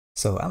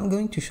So I'm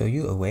going to show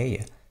you a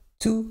way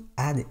to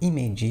add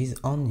images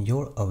on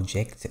your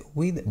object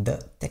with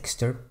the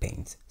texture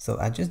paint. So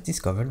I just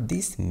discovered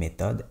this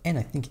method and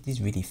I think it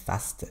is really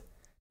fast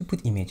to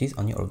put images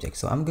on your object.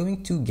 So I'm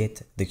going to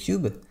get the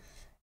cube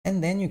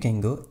and then you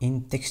can go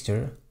in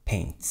texture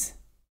paint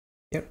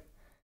here.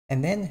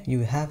 And then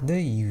you have the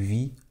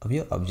UV of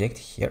your object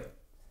here.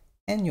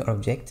 And your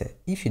object,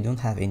 if you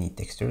don't have any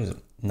textures,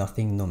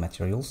 nothing, no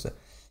materials,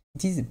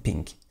 it is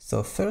pink.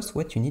 So first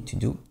what you need to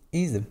do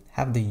is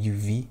have the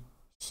UV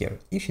here.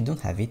 If you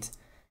don't have it,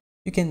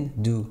 you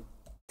can do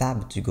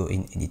tab to go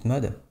in edit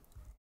mode,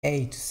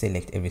 A to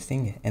select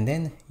everything, and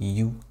then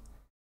U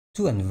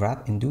to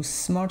unwrap and do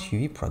smart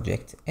UV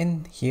project,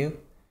 and here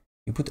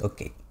you put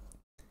OK.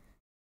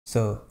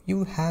 So you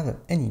will have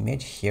an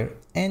image here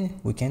and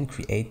we can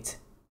create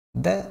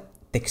the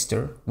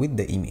texture with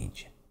the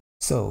image.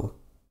 So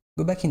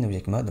go back in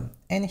object mode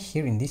and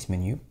here in this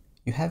menu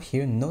you have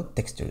here no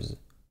textures.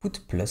 Put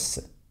plus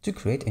to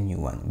create a new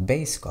one,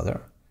 base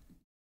color,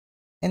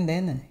 and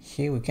then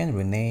here we can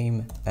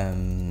rename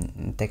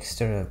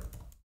texture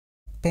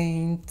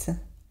paint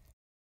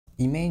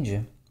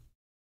image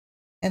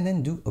and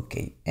then do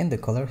OK, and the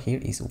color here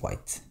is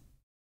white.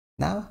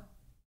 Now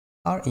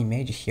our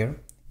image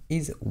here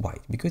is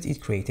white because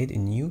it created a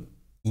new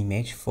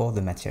image for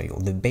the material,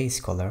 the base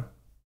color.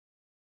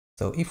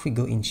 So if we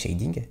go in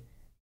shading,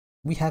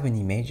 we have an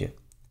image,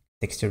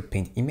 texture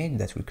paint image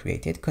that we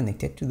created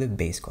connected to the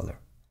base color.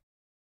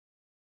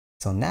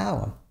 So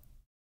now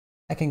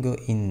I can go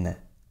in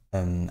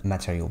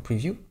material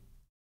preview.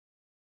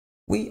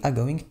 We are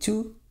going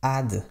to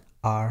add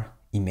our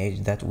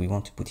image that we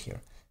want to put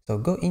here. So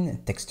go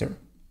in texture,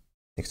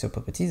 texture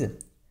properties,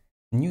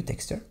 new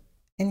texture,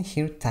 and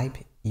here type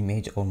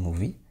image or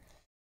movie,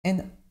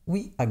 and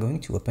we are going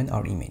to open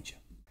our image.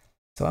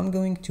 So I'm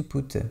going to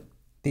put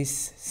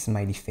this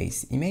smiley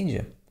face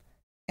image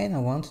and I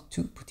want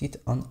to put it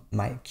on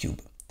my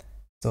cube.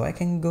 So I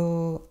can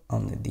go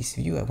on this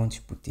view, I want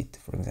to put it,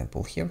 for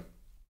example, here.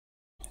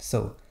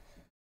 So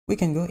we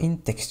can go in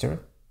texture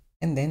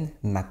and then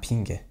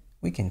mapping,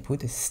 we can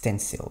put a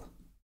stencil.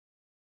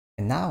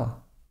 And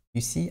now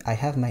you see I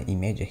have my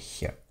image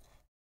here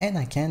and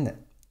I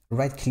can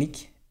right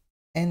click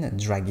and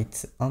drag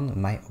it on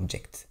my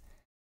object.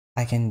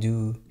 I can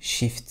do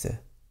shift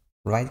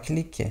right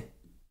click,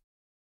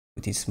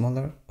 put it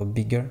smaller or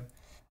bigger.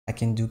 I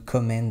can do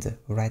command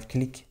right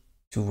click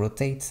to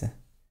rotate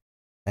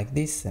like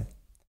this.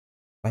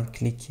 Right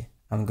click,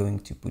 I'm going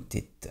to put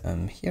it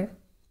here.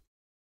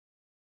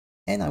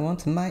 And I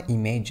want my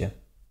image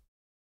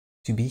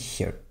to be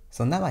here.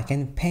 So now I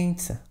can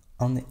paint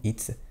on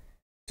it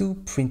to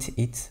print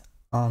it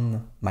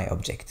on my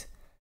object.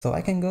 So I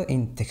can go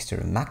in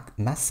texture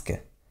mask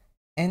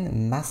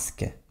and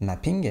mask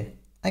mapping.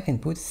 I can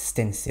put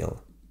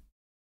stencil.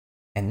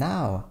 And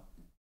now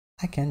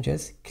I can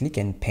just click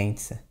and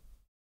paint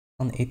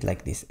on it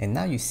like this. And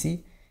now you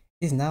see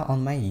it's now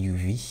on my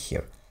UV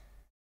here.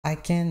 I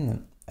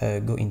can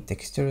go in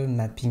texture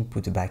mapping,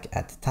 put back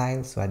at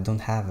tile so I don't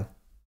have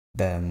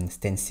the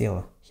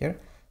stencil here.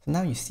 So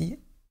now you see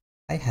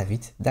I have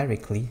it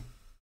directly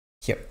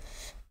here,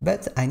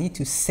 but I need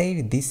to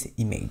save this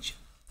image.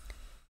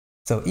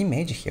 So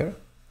image here,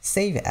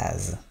 save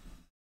as.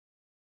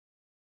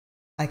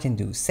 I can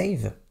do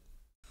save.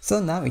 So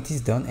now it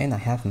is done and I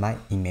have my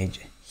image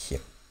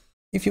here.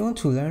 If you want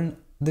to learn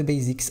the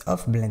basics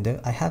of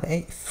Blender, I have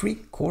a free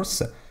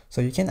course so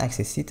you can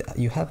access it.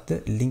 You have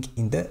the link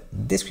in the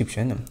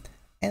description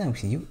and I will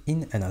see you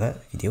in another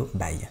video.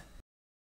 Bye.